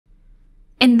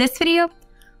In this video,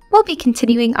 we'll be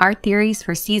continuing our theories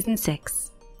for Season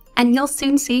 6, and you'll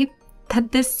soon see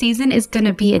that this season is going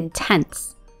to be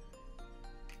intense.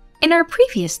 In our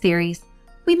previous theories,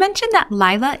 we mentioned that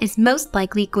Lila is most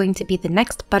likely going to be the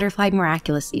next Butterfly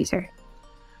Miraculous user.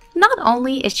 Not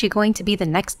only is she going to be the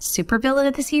next supervillain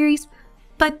of the series,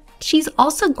 but she's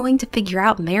also going to figure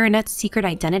out Marinette's secret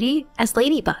identity as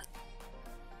Ladybug.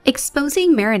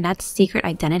 Exposing Marinette's secret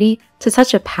identity to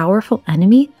such a powerful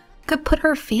enemy could put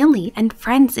her family and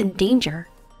friends in danger.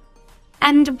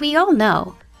 And we all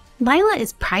know, Lila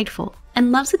is prideful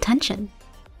and loves attention,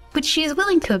 which she is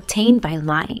willing to obtain by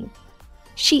lying.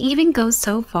 She even goes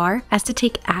so far as to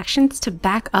take actions to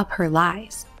back up her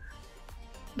lies.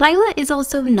 Lila is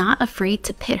also not afraid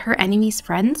to pit her enemy's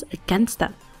friends against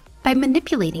them by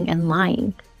manipulating and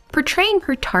lying, portraying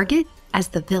her target as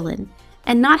the villain,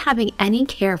 and not having any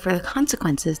care for the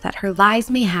consequences that her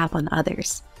lies may have on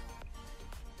others.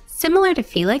 Similar to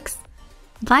Felix,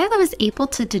 Lila was able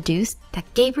to deduce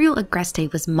that Gabriel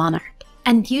Agreste was Monarch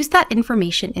and used that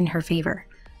information in her favor,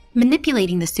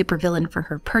 manipulating the supervillain for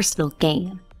her personal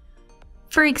gain.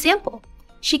 For example,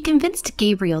 she convinced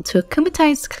Gabriel to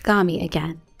Akumatize Kagami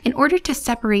again in order to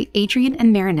separate Adrien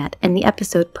and Marinette in the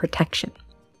episode Protection.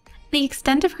 The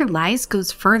extent of her lies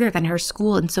goes further than her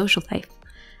school and social life,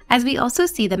 as we also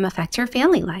see them affect her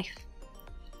family life.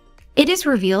 It is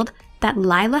revealed that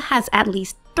Lila has at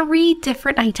least 3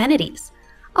 different identities,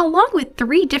 along with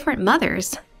 3 different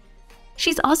mothers.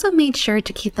 She's also made sure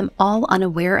to keep them all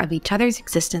unaware of each other's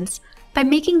existence by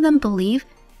making them believe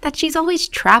that she's always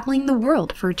traveling the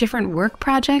world for different work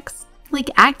projects, like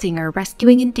acting or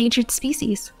rescuing endangered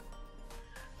species.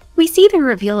 We see the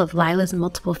reveal of Lila's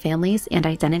multiple families and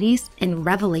identities in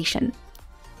Revelation.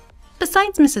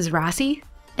 Besides Mrs. Rossi,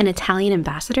 an Italian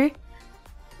ambassador,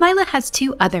 Lila has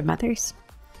 2 other mothers.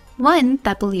 One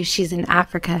that believes she's in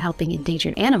Africa helping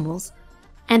endangered animals,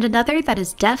 and another that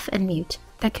is deaf and mute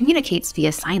that communicates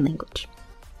via sign language.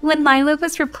 When Lila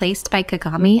was replaced by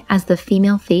Kagami as the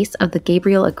female face of the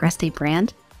Gabriel Agreste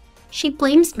brand, she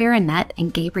blames Marinette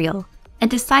and Gabriel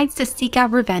and decides to seek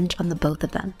out revenge on the both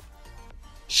of them.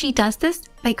 She does this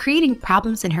by creating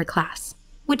problems in her class,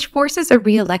 which forces a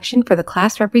re-election for the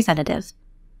class representative.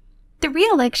 The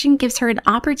re-election gives her an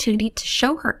opportunity to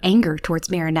show her anger towards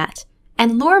Marinette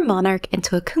and lure Monarch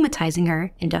into akumatizing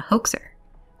her into Hoaxer,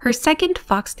 her second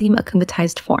Fox-theme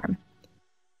akumatized form.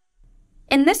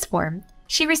 In this form,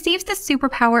 she receives the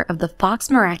superpower of the Fox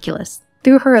Miraculous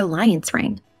through her Alliance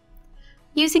ring.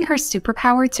 Using her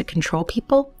superpower to control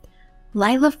people,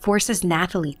 Lila forces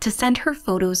Nathalie to send her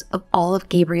photos of all of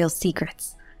Gabriel's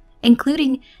secrets,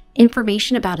 including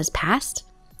information about his past,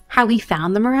 how he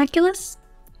found the Miraculous,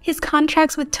 his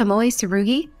contracts with Tomoe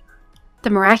Tsurugi, the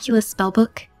Miraculous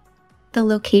spellbook, the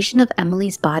location of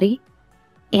Emily's body,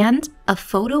 and a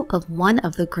photo of one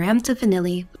of the Gram to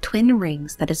Vanilli twin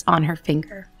rings that is on her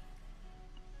finger.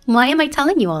 Why am I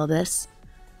telling you all this?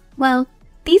 Well,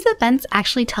 these events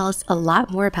actually tell us a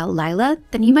lot more about Lila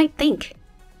than you might think.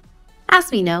 As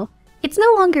we know, it's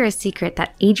no longer a secret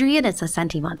that Adrien is a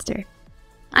senti monster.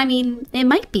 I mean, it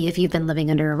might be if you've been living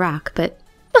under a rock, but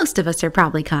most of us are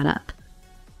probably caught up.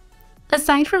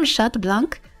 Aside from Chat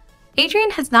Blanc,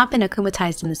 Adrien has not been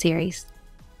akumatized in the series.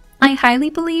 I highly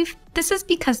believe this is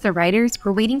because the writers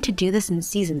were waiting to do this in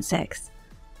Season 6.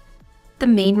 The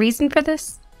main reason for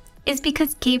this is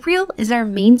because Gabriel is our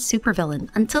main supervillain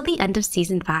until the end of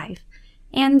Season 5,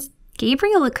 and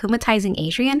Gabriel akumatizing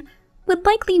Adrien would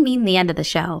likely mean the end of the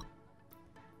show.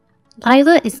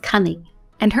 Lila is cunning,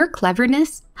 and her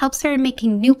cleverness helps her in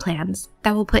making new plans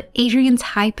that will put Adrien's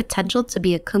high potential to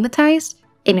be akumatized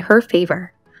in her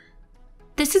favor.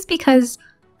 This is because,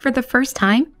 for the first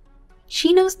time,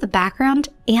 she knows the background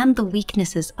and the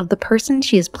weaknesses of the person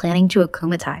she is planning to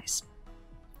akumatize.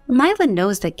 Lila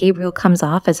knows that Gabriel comes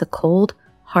off as a cold,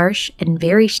 harsh, and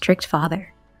very strict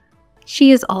father.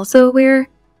 She is also aware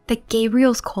that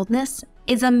Gabriel's coldness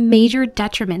is a major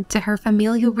detriment to her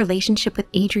familial relationship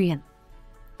with Adrien,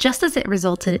 just as it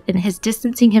resulted in his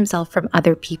distancing himself from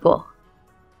other people.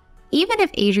 Even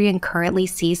if Adrien currently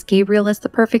sees Gabriel as the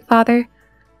perfect father,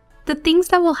 the things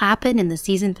that will happen in the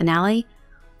season finale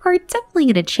are definitely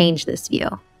going to change this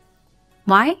view.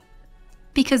 Why?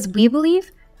 Because we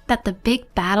believe that the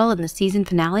big battle in the season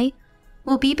finale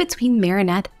will be between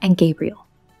Marinette and Gabriel.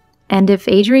 And if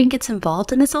Adrien gets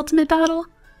involved in this ultimate battle,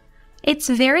 it's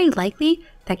very likely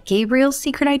that Gabriel's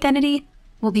secret identity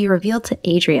will be revealed to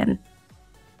Adrien.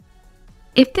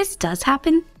 If this does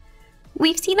happen,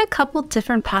 we've seen a couple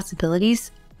different possibilities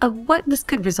of what this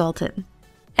could result in,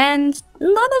 and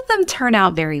none of them turn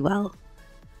out very well.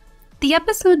 The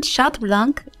episode Chat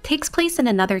Blanc takes place in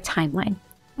another timeline,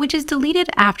 which is deleted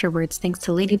afterwards thanks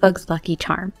to Ladybug's lucky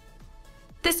charm.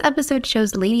 This episode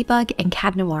shows Ladybug and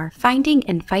Cat Noir finding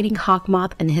and fighting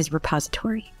Hawkmoth in his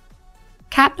repository.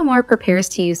 Cat Noir prepares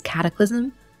to use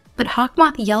Cataclysm, but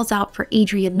Hawkmoth yells out for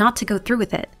Adrien not to go through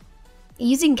with it.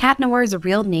 Using Cat Noir's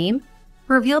real name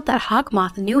revealed that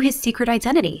Hawkmoth knew his secret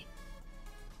identity.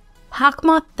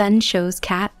 Hawkmoth then shows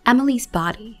Cat Emily's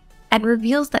body and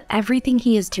reveals that everything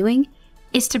he is doing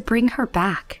is to bring her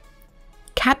back.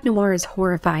 Cat Noir is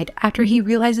horrified after he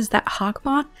realizes that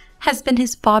Hawkmoth has been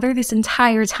his father this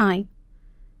entire time.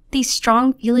 These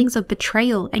strong feelings of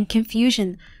betrayal and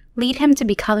confusion lead him to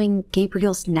becoming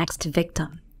Gabriel's next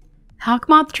victim.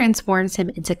 Hawkmoth transforms him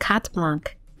into Cat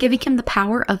Blanc, giving him the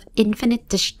power of infinite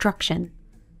destruction.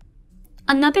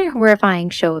 Another horrifying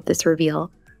show of this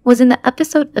reveal was in the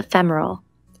episode Ephemeral.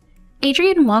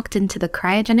 Adrien walked into the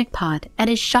cryogenic pod and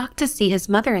is shocked to see his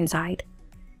mother inside.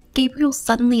 Gabriel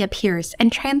suddenly appears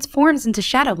and transforms into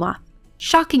Shadow Moth,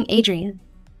 shocking Adrien.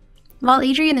 While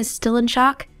Adrien is still in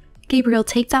shock, Gabriel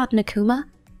takes out an Akuma,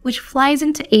 which flies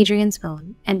into Adrien's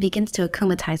phone and begins to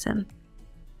Akumatize him.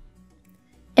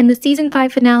 In the Season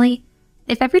 5 finale,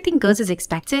 if everything goes as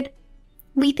expected,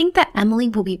 we think that Emily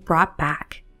will be brought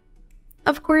back.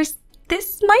 Of course,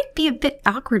 this might be a bit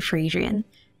awkward for Adrien,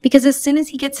 because as soon as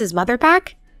he gets his mother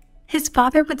back, his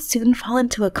father would soon fall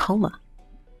into a coma.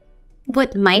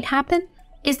 What might happen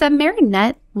is that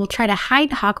Marinette will try to hide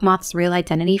Hawkmoth's real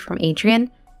identity from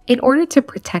Adrien in order to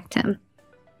protect him.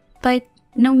 But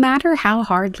no matter how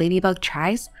hard Ladybug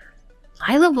tries,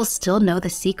 Lila will still know the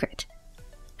secret.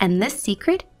 And this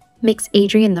secret makes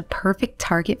Adrien the perfect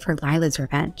target for Lila's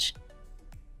revenge.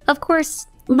 Of course,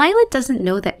 Lila doesn't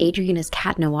know that Adrien is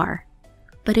Cat Noir,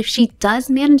 but if she does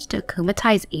manage to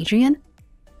Akumatize Adrien,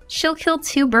 she'll kill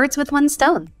two birds with one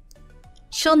stone.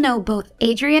 She'll know both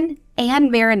Adrien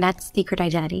and Marinette's secret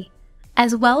identity,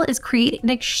 as well as create an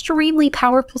extremely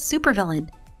powerful supervillain.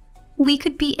 We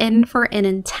could be in for an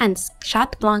intense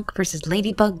Cat Blanc versus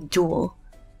Ladybug duel.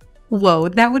 Whoa,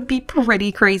 that would be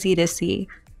pretty crazy to see.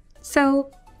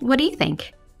 So, what do you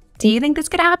think? Do you think this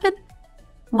could happen?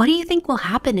 What do you think will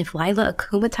happen if Lila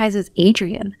Akumatizes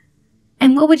Adrien?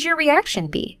 And what would your reaction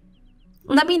be?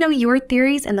 Let me know your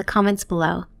theories in the comments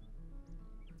below.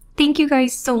 Thank you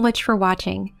guys so much for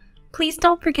watching. Please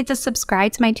don't forget to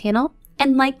subscribe to my channel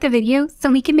and like the video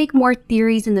so we can make more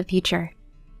theories in the future.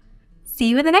 See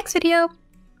you in the next video.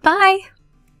 Bye!